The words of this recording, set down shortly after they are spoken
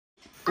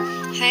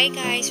Hi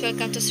guys,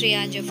 welcome to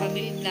Srianjo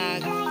Family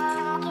Vlog.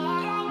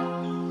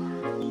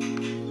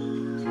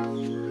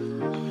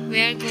 We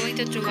are going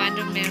to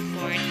Trivandrum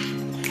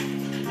Airport.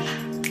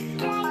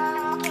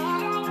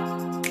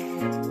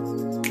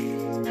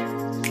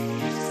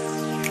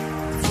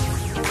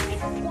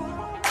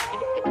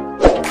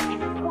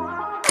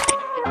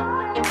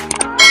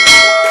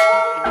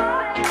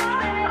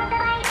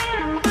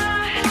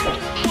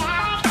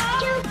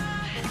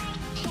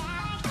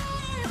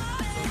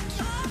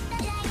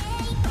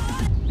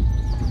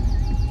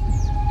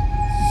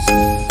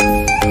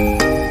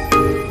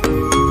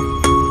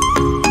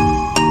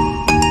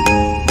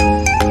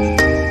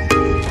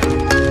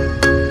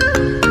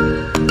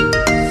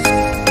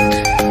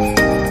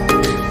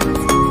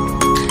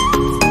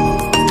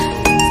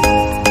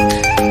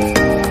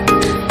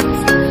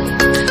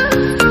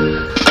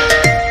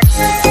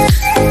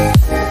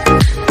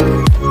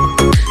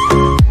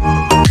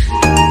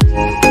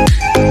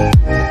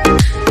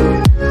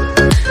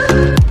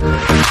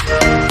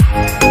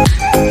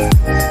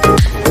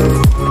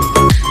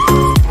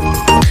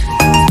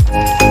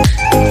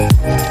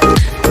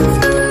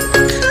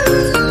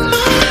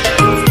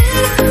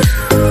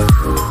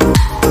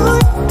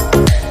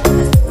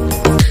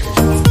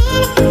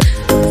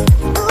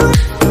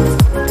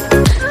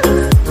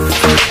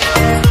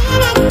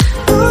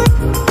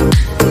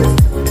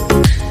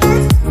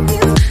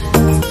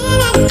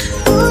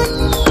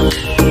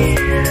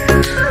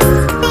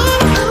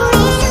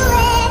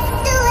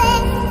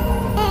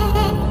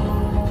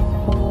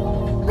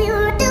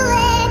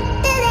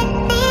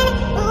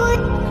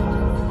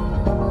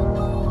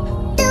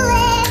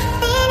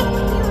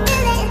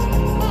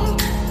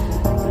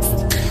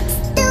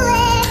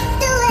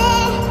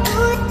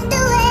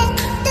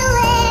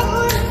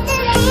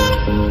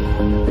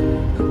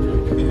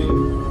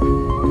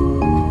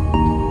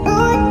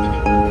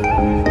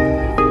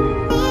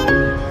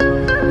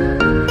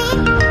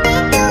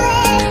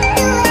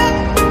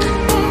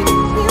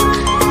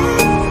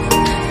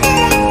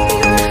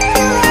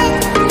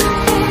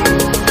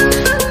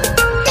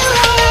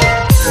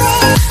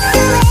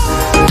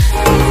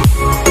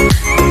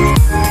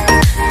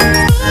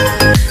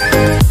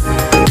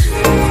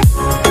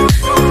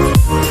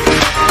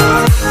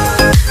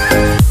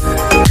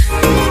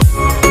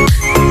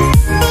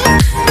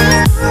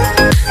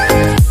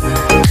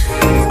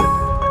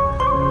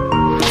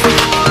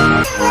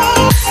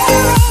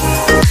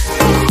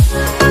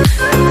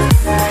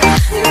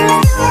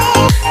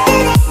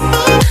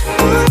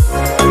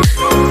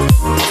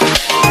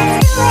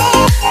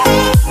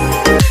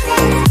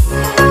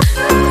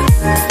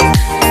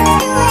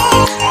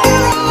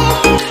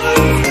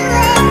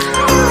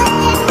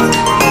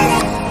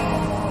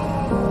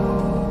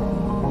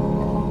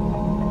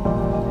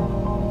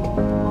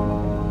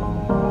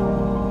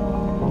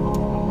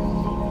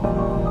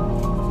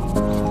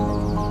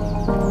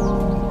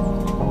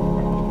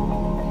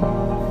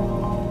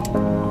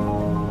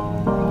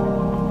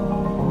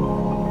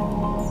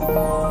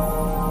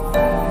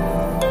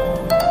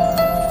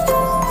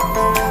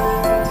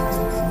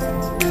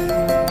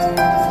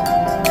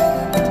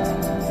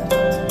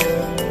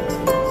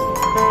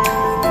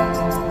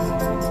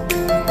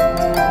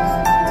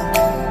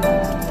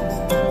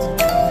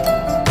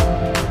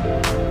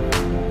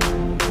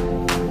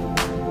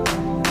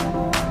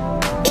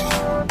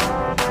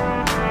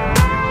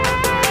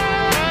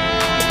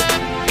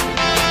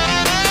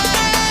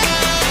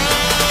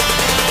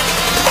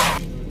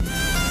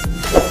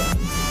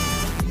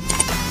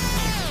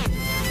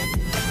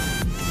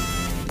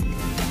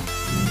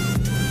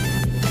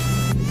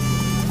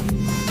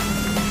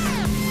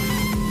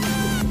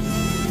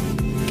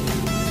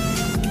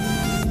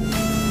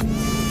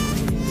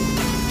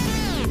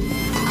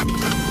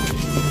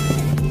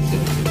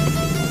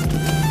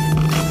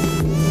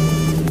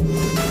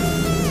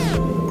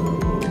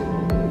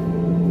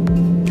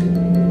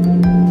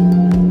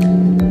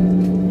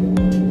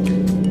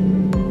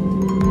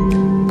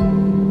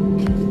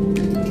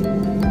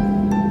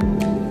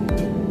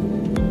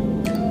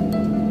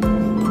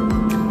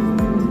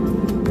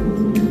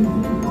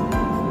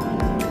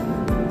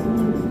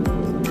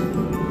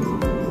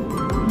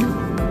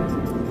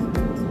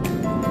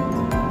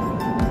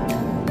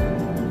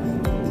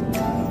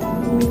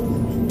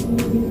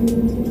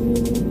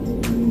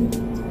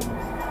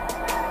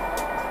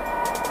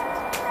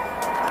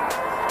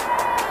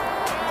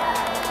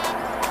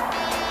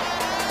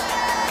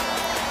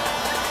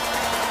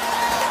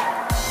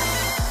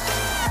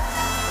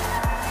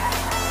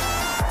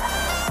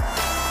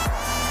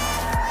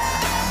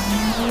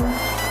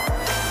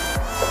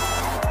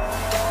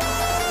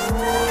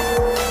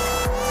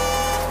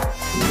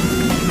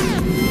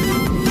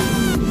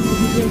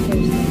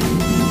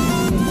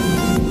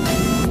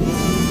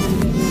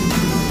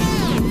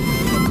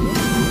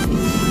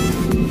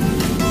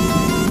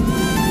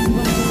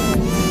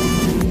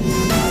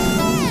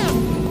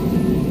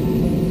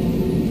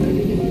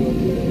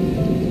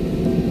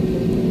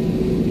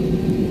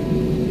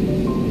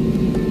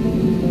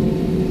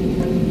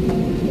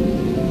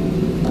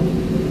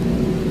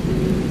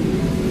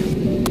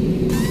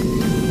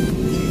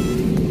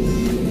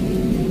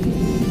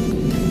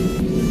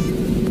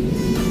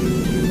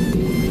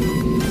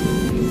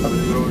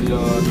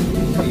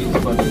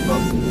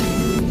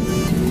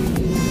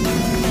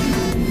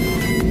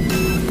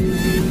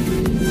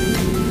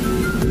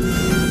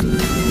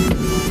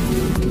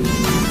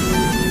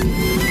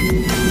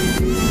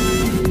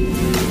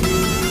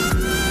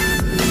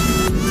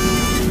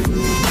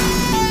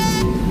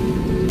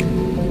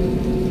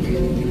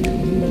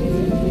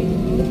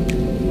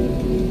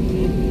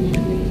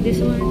 This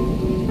one.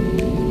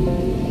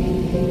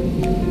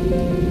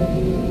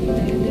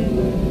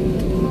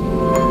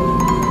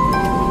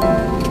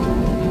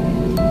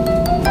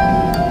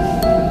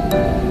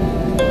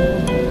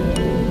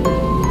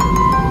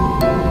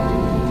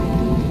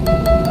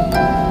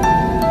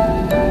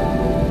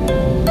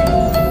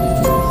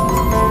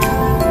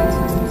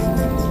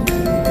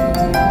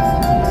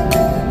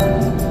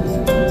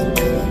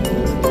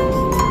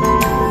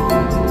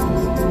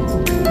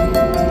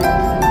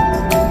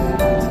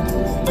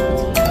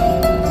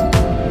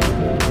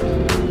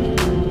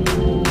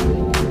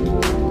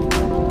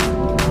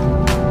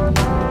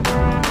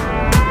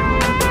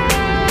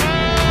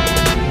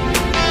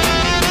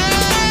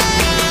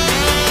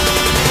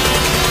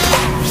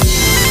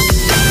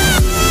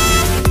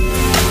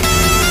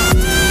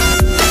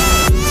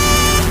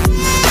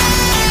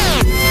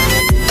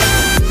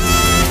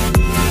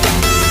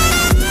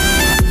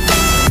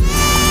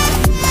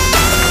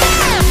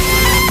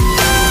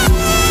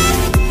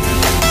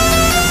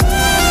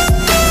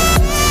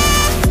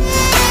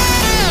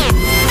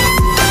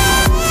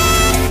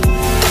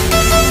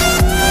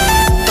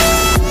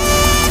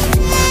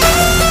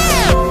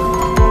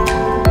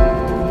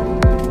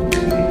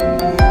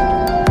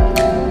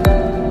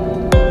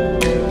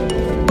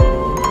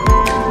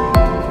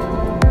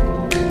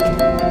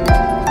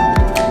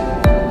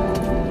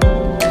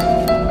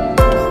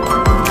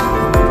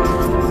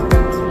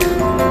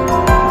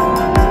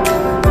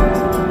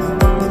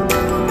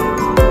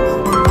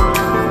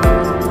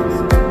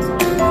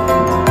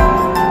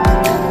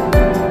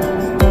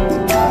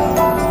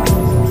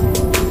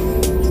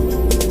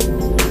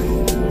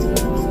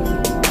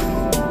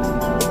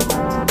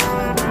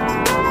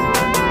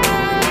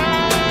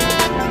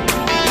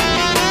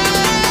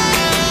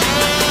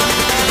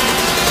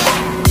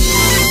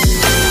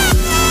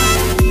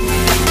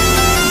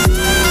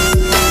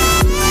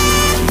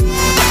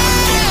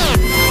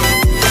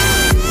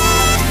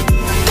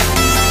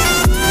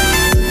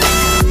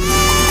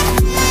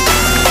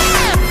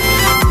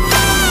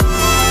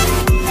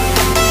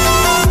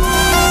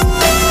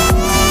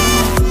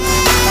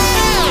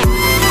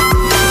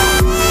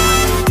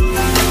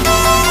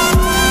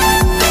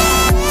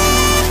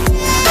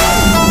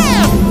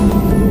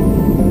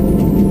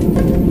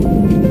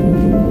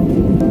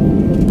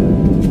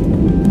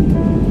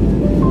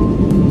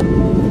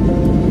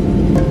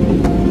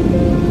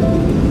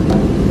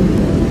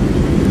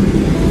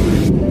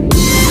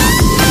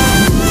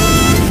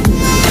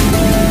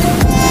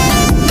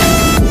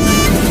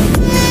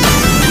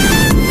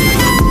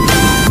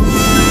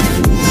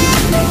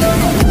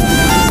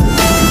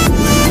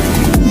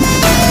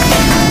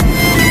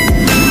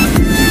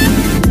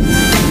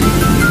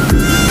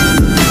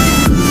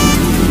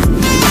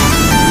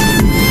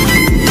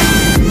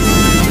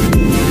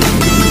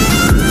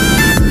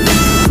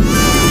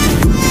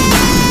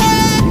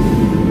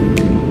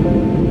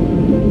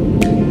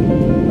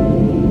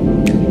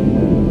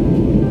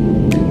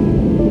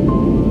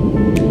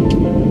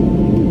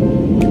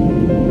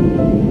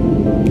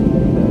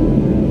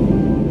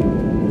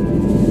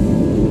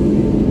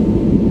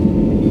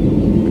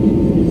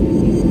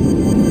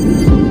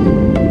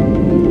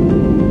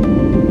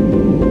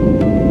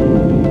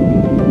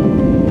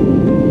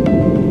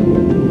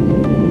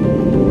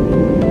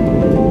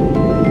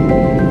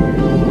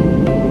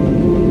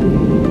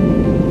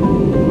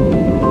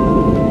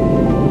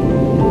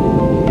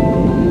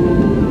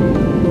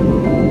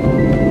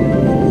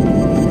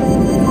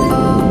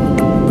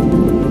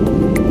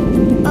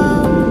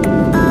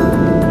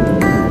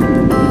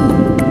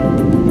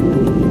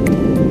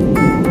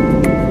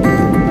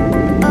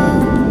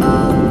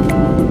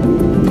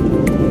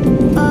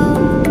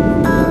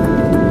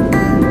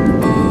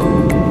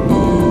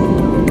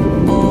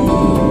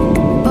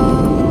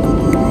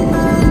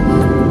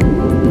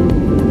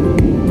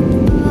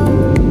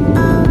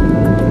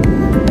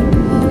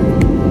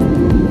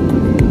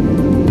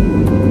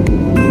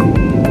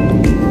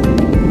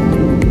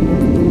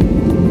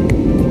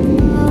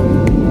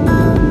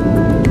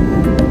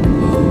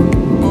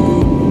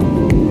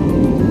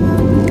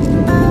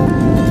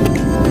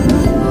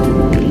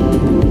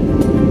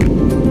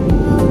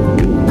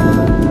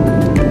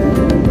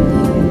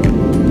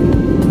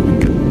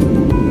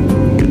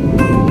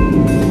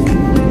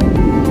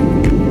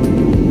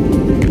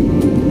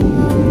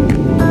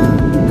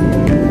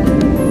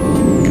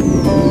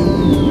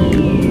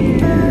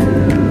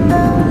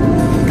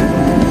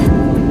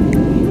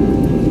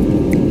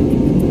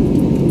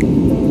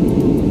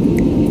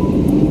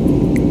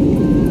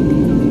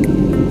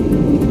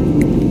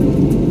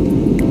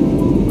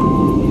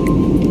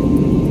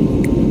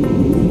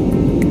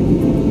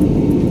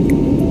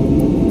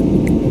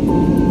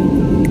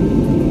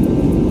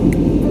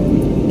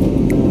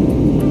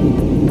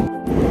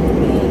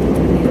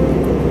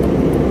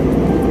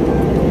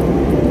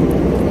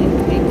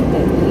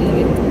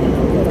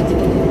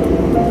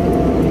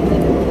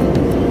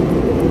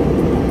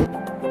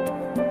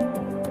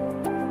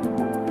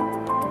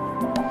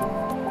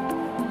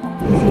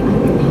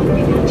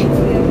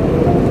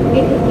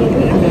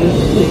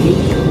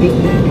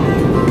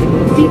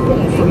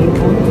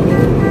 remain on hold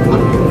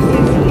until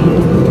CCTV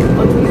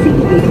or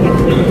CCTV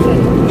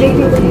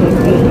technique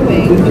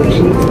television window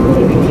sheets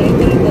पूरी रखें।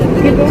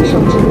 कृपया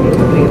शौचालय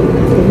का प्रयोग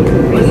करते हैं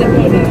और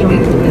सभी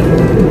इलेक्ट्रॉनिक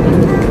उपकरणों को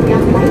बंद या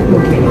फ्लाइट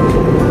मोड में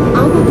रखें।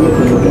 आप अपने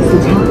कीमती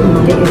सुझाव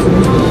हमारे SMS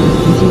द्वारा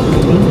भेजे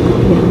गए लिंक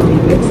या हमारी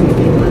वेबसाइट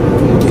के द्वारा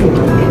हमसे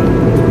बात करें।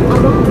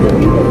 अब आप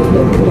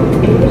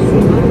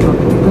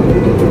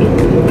www.airseema.gov.in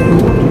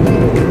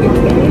या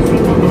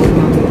एयरसेवा ऐप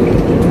डाउनलोड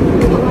करके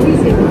हमारी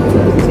सेवा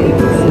पर अपने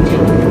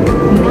सुझाव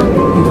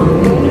नागरिक विमान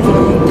में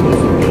राय दे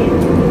सकते हैं।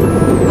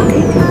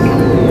 आगे चलकर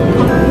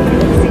हमारे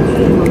हेल्थ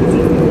सेक्सी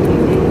मैगजीन को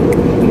देखते हैं।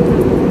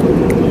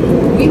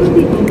 We will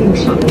be landing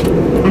shortly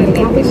and the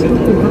cabin crew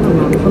will come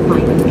around for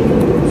final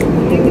clearance.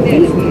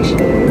 Please make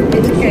sure that the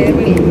sitting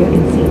area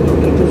and seat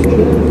pocket is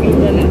clear of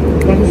anything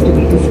that is to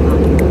be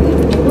discarded.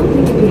 Do not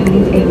leave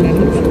behind any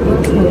loose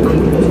personal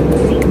items in the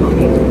seat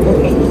pocket or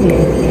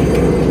anywhere in the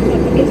aircraft.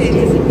 Instead,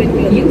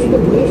 use the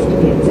waste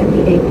bins at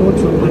the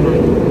airports on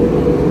arrival.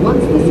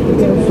 Once the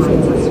seatbelt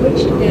signs are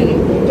switched on,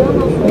 turn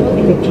off all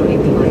electronic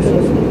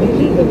devices,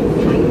 keep them in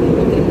flight mode,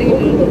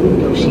 open the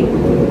window shade,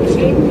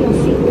 straighten your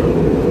seat back,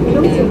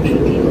 close your tray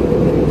table,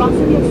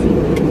 fasten your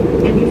seatbelt,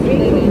 and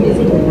refrain from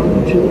using the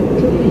lavatory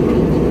till we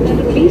land.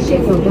 Please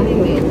share your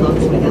valuable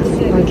thoughts with us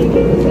by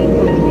clicking the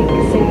feedback link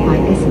sent by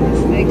SMS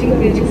to your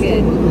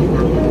registered mobile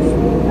numbers.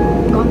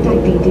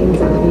 Contact details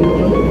are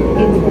available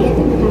in the Get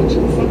in Touch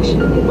section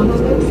on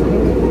our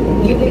website.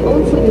 You may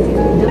also visit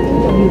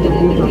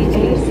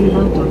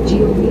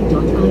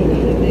www.airseva.gov.in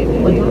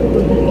or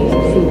download the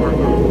AirSeva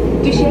app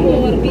to share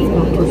your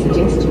feedback or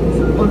suggestions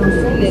on our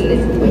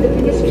services with the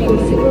Ministry of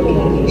Civil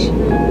Aviation.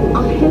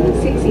 Our Hello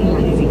Sexy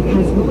magazine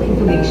has more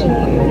information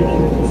for your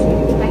reference.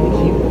 Thank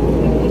you.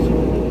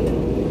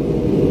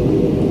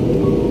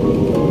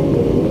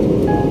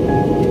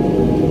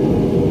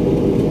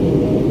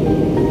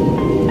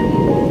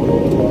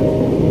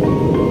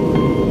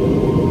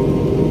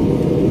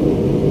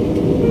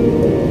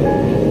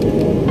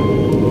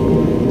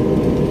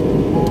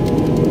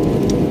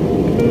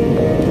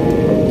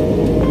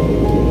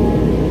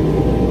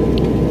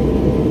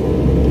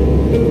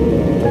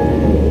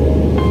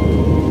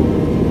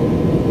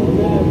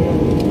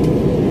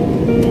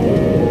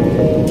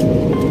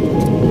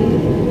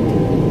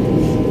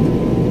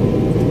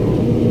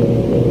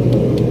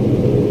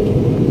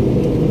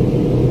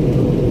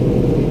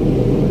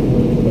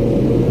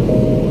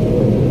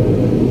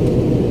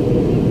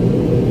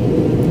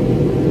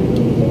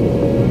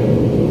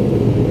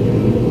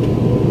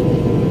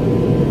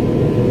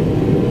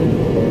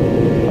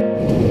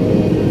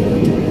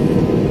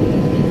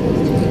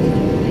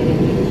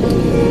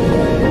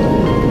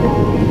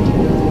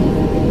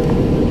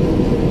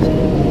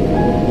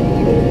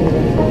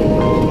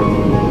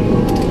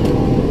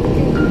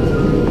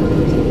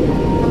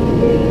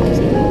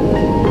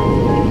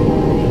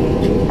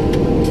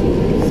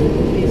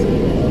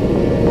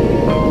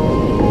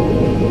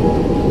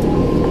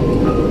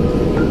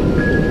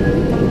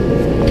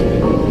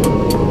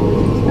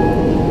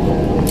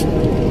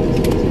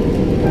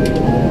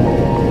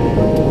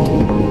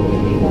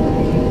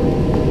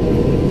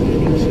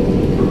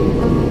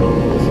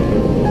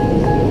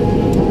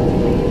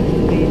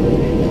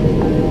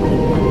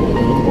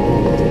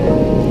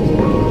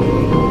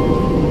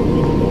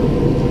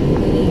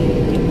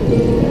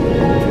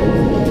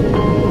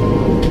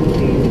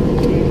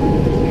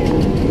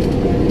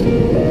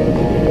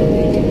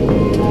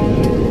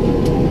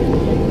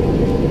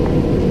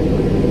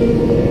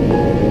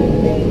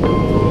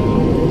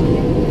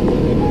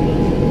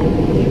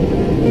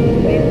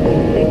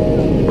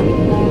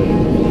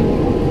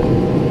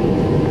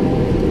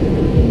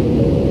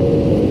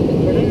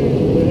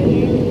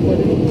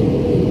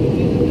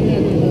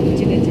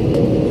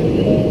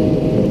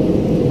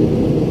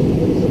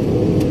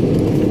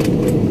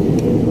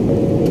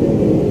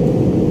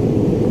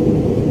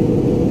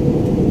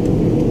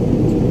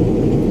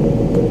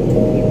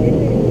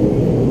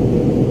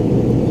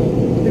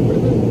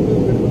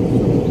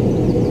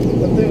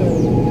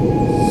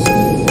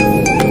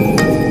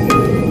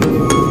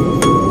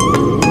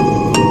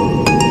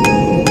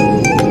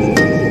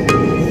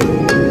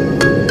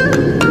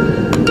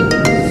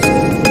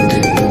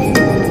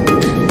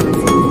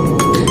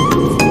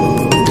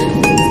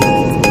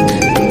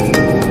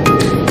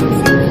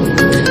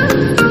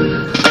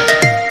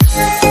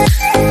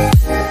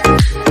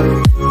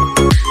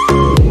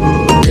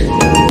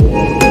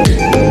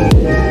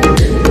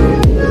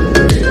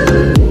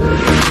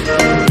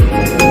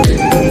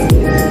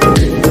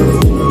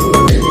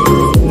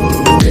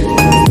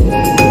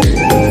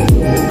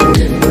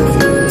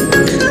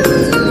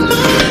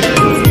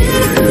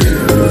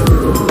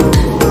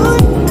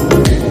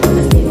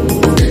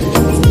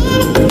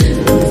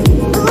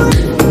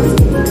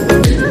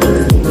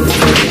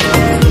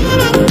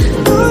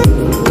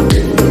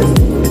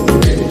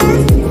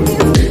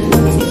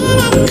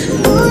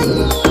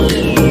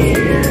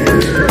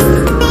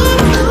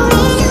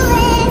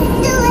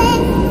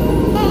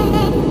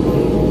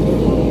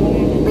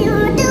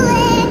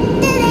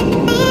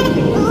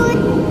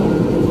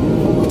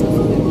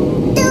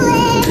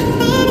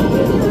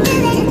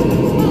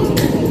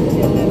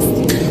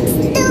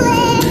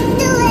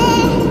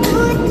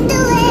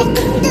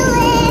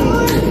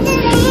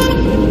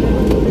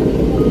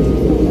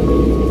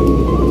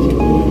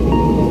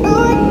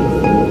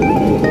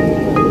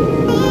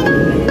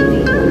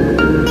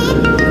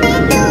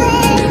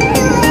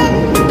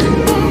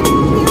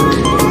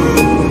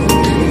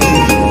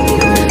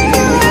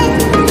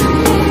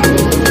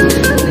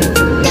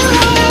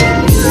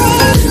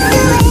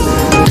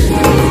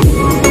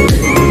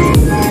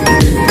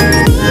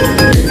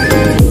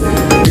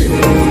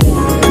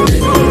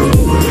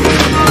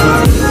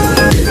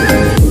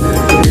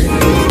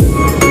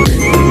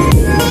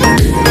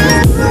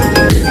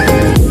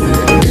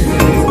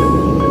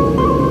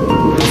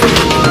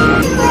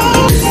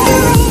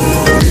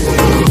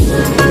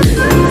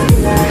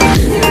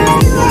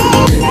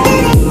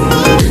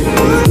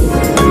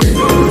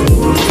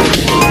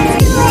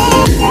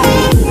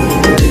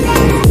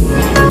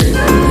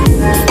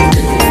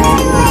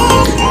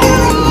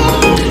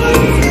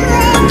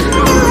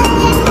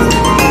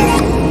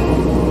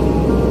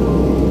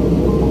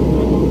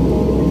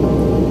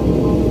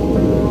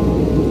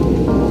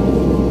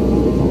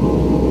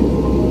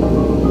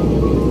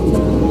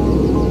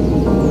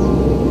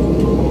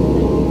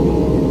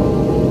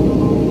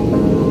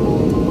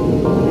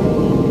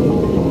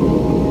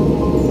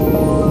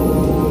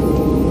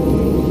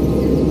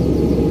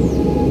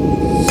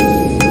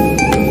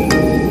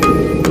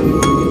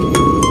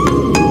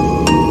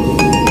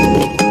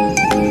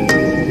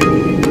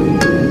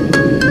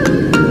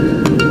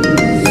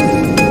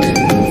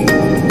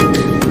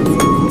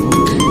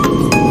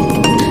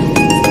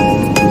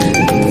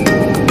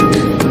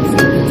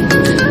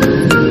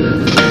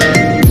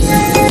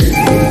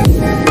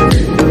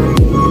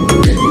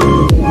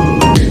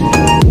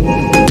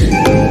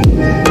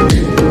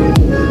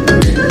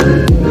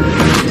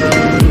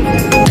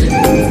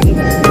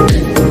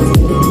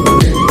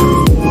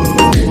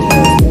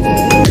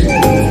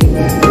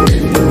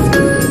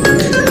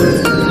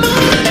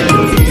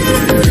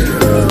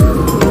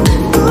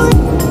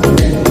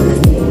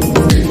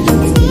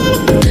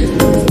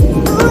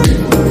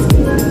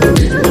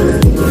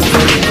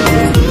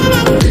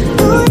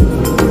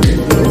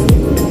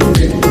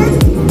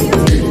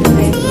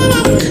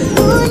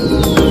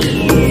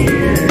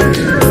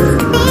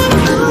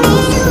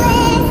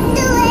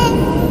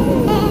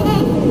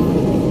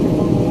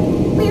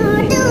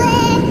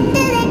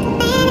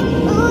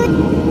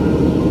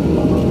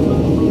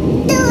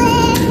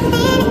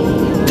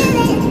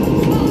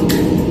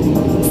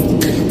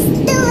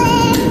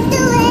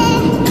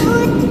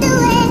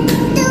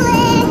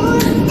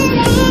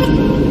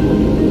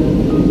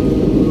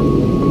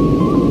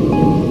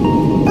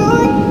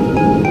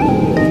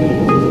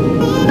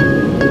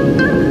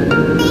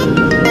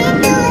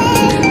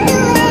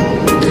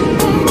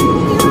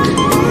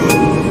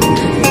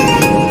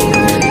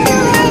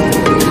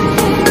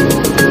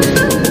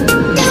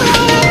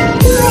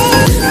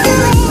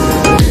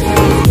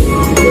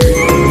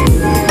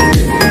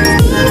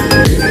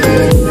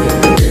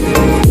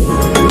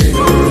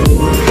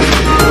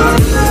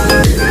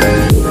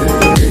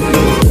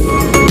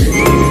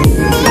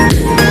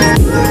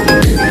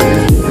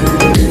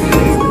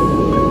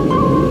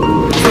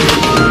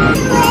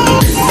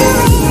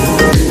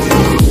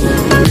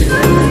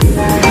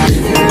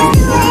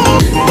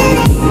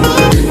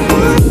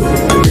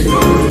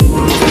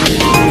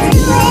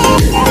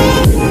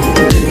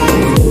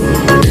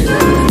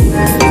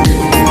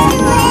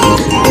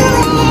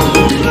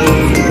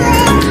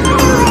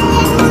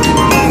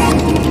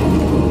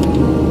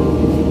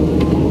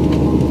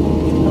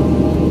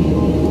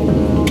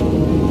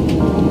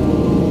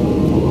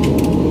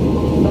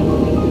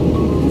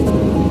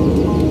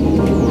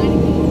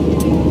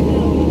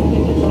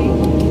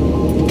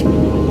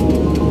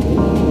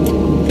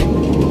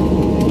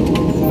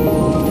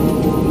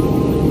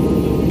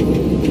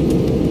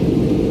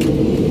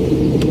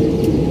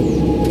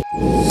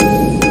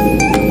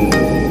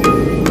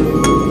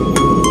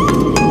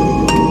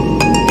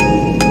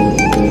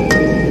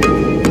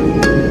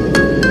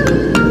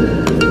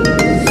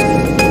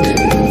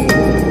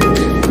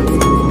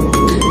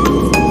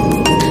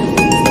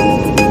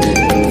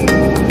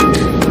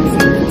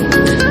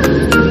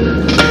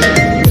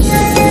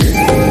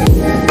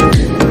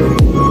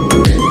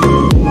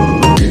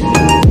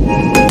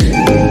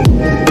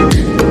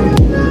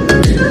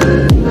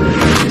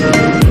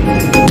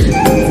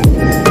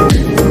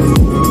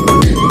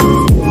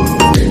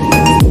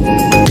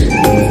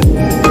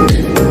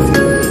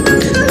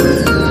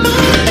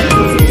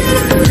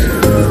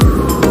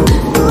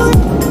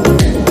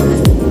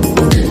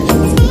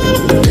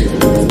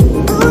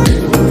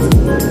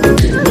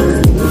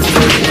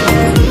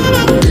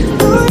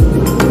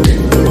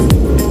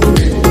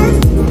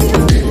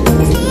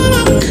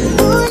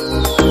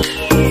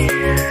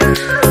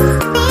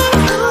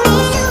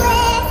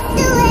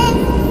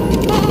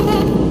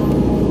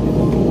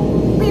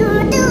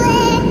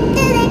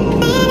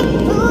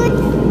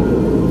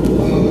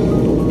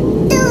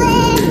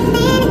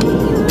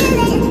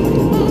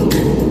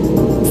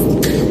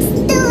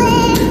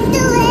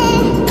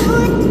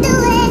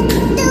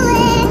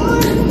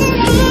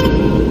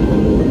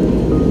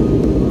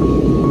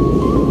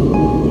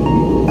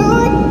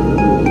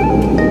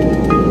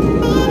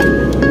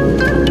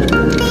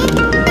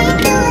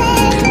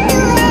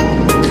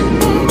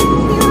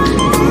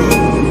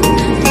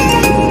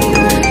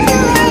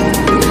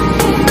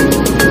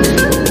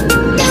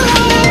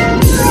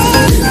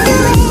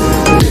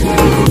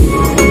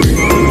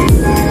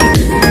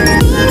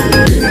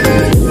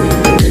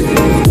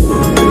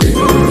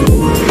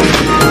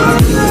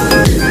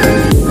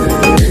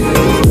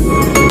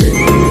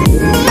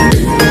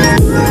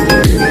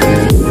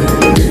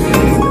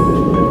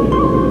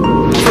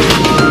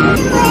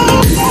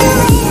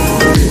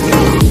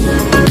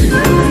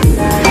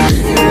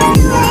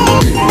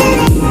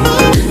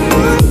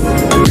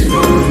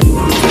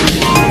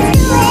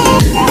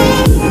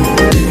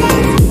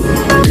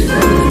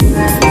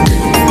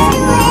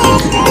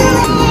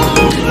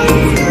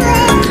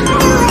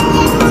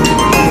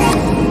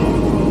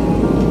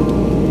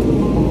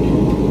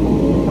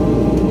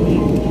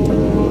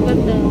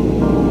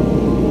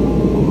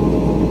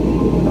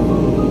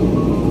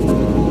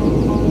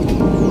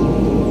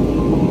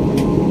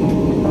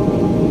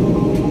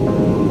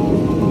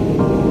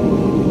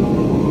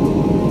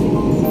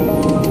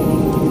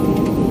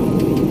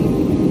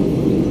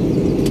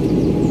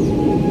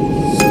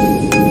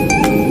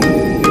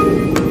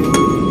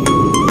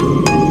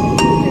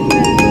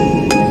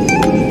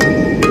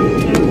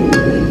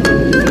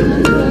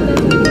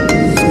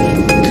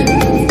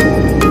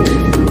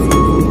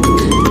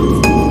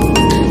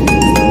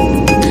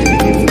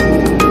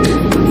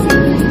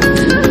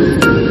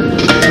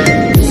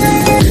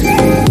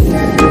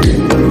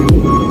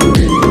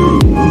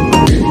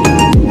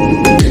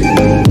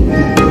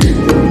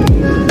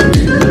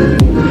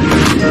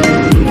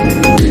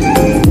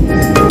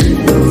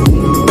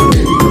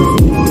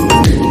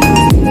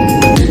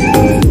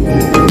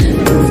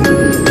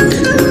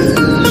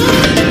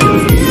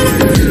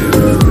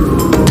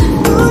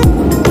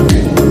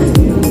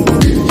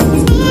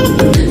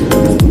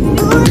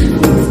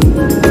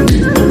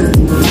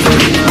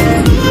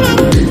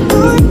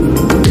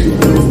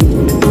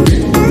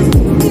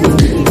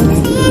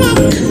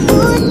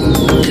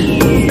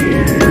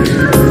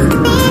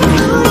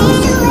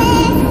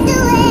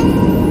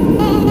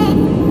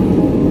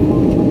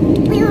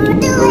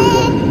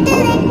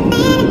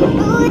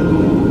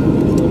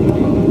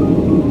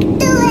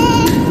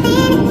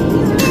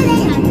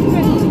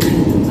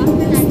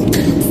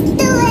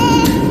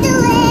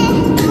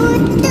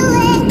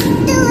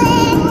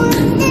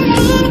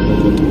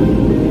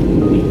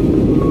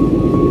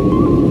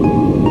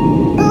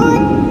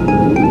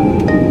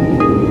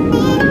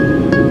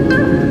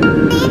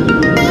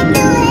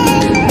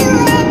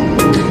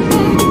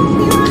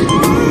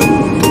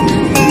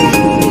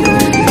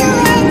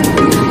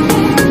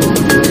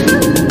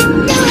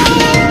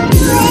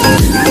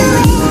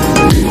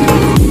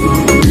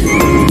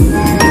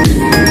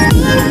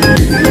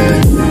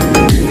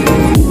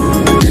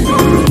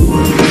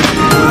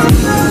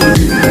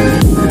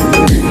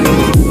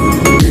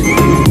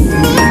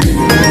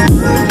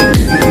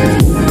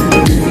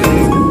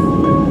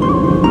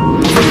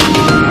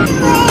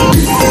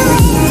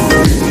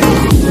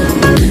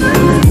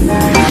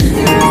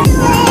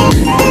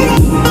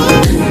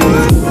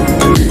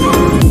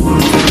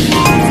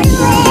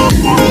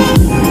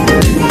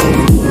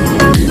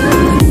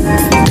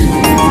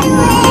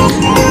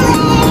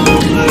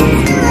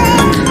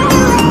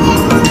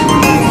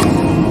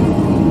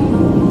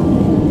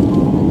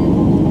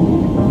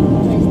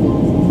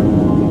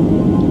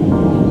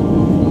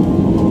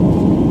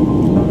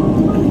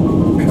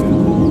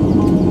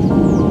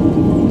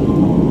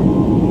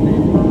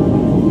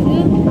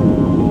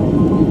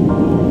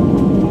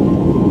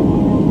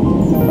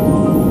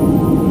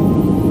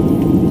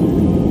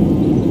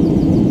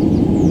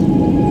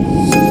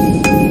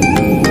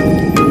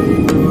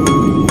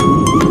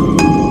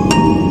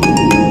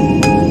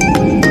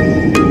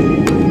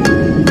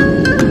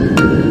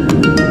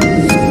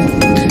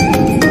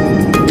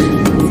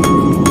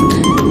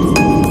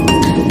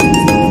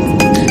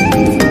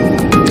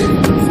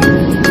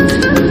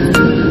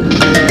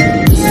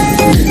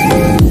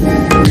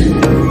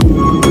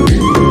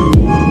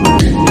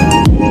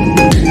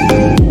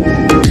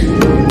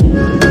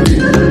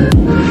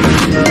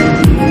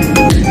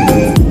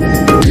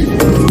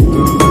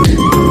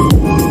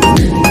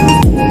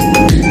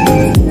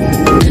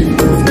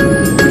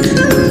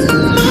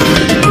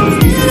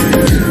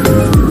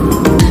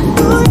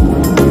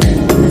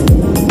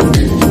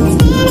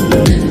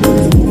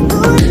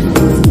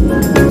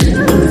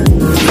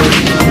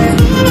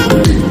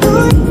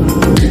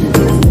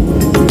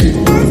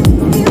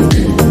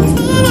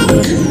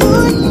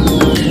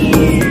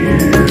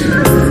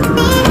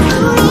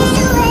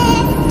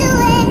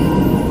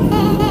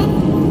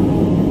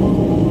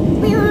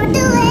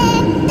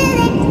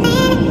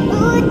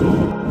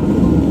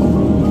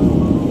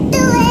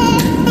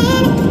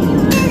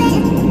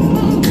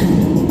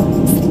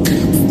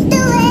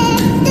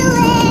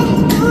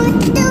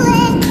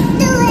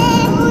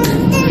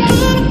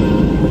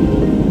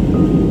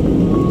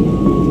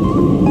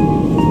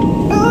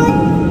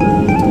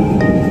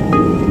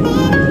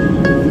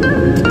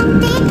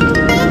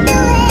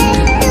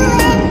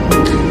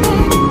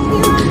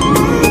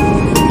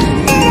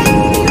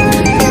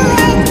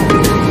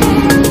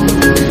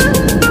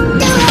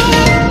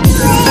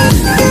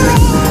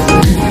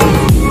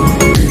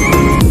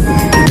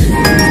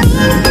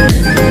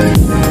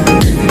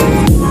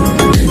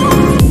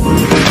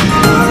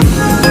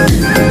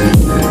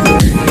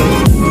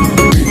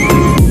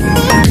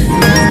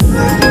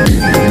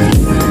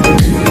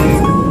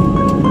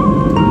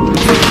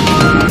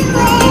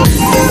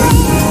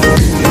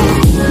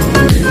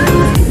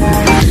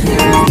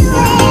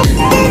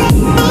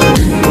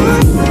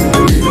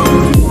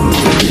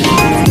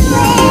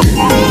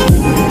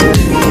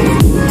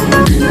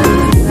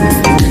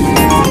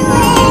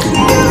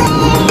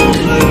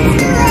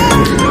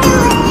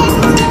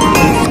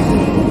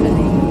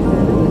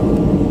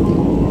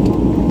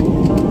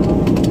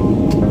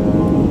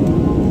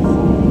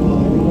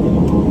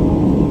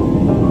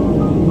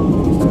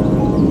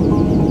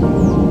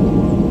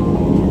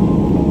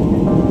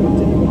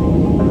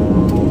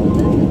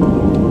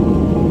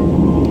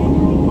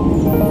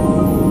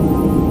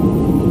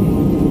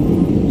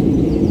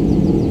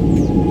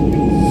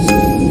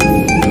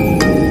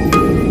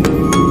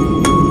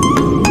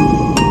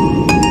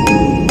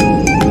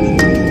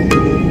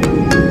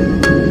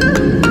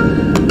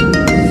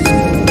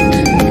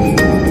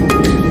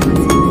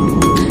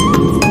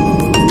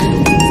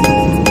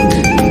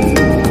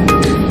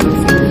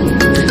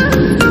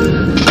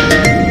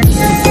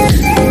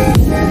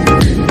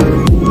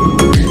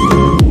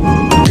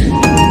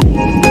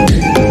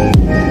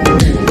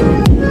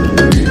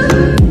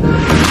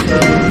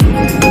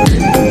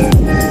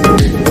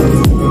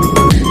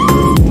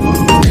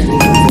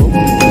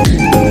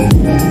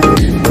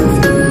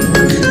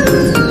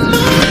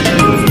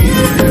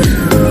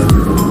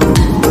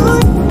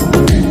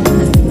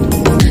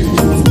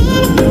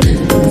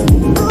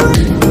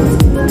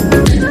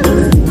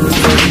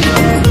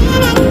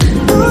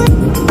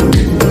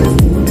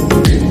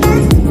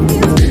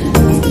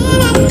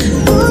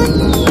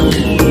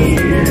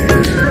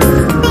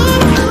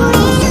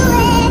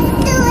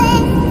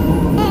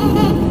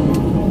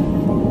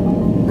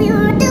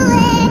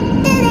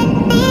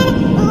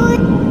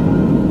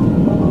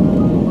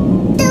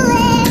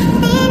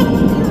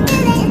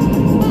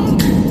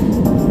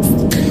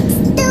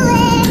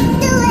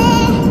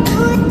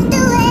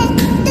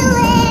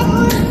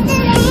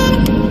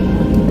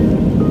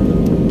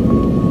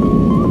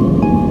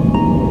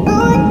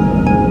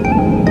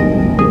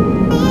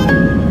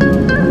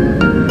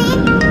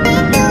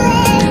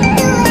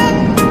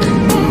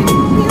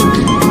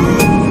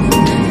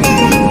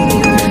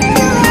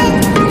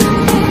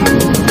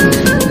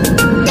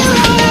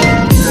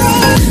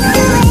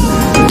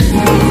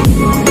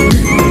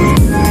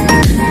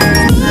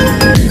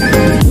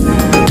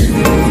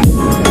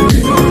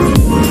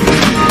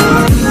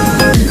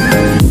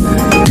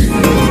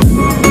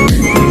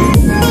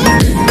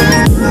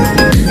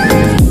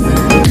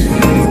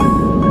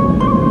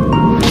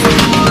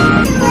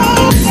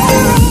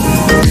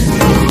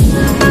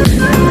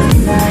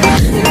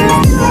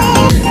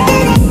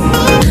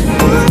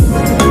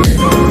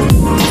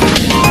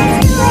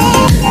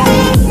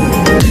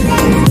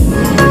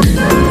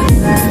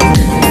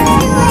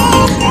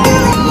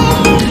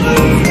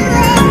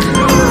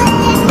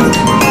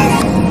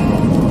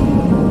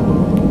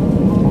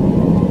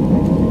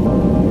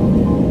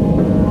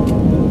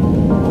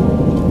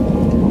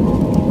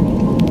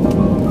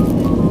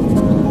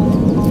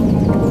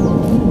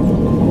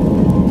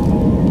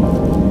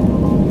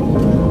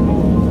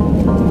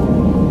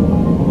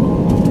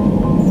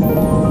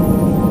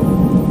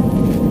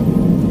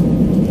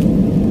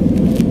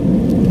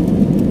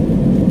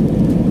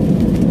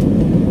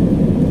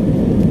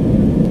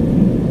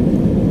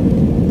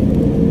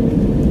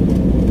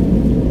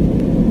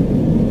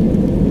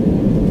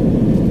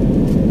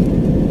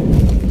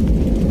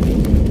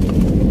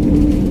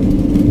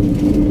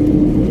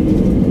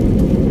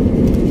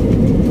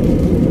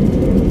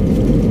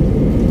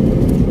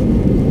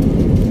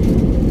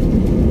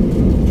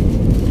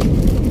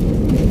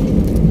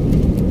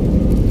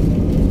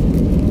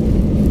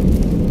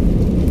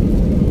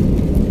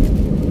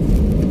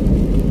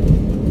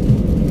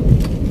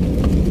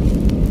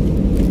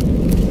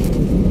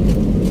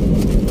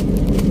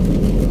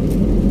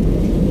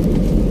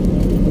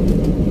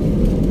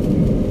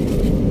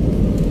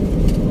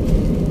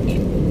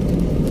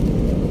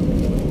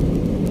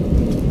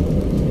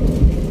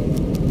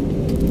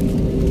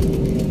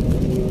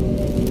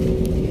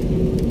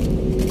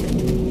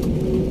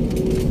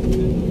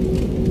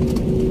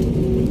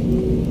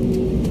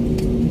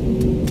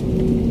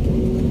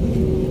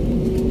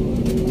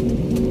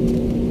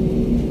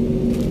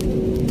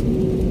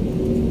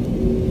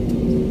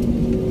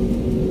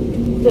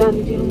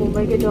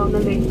 Mumbai के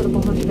terminal 1 पर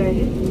पहुंच गए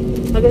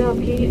हैं। अगर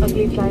आपकी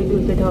अगली flight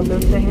दूसरे terminal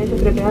से है तो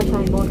कृपया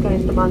साइन बोर्ड का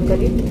इस्तेमाल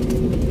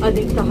करें।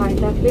 अधिक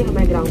सहायता के लिए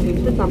हमें ग्राउंड टीम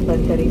से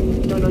संपर्क करें।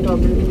 दोनों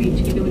टर्मिनल के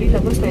बीच की दूरी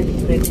लगभग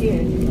 35 मिनट की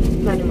है।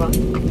 धन्यवाद।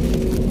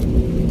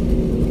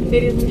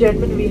 Ladies and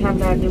gentlemen, we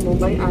have arrived in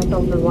Mumbai at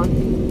Terminal 1.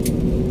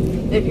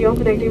 If you are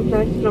connecting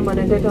flights from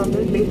another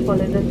terminal, please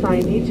follow the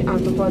signage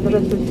and for further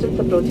assistance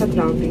approach our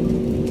ground team.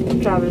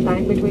 Travel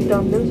time between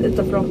terminals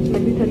is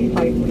approximately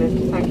 35 minutes.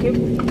 Thank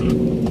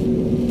you.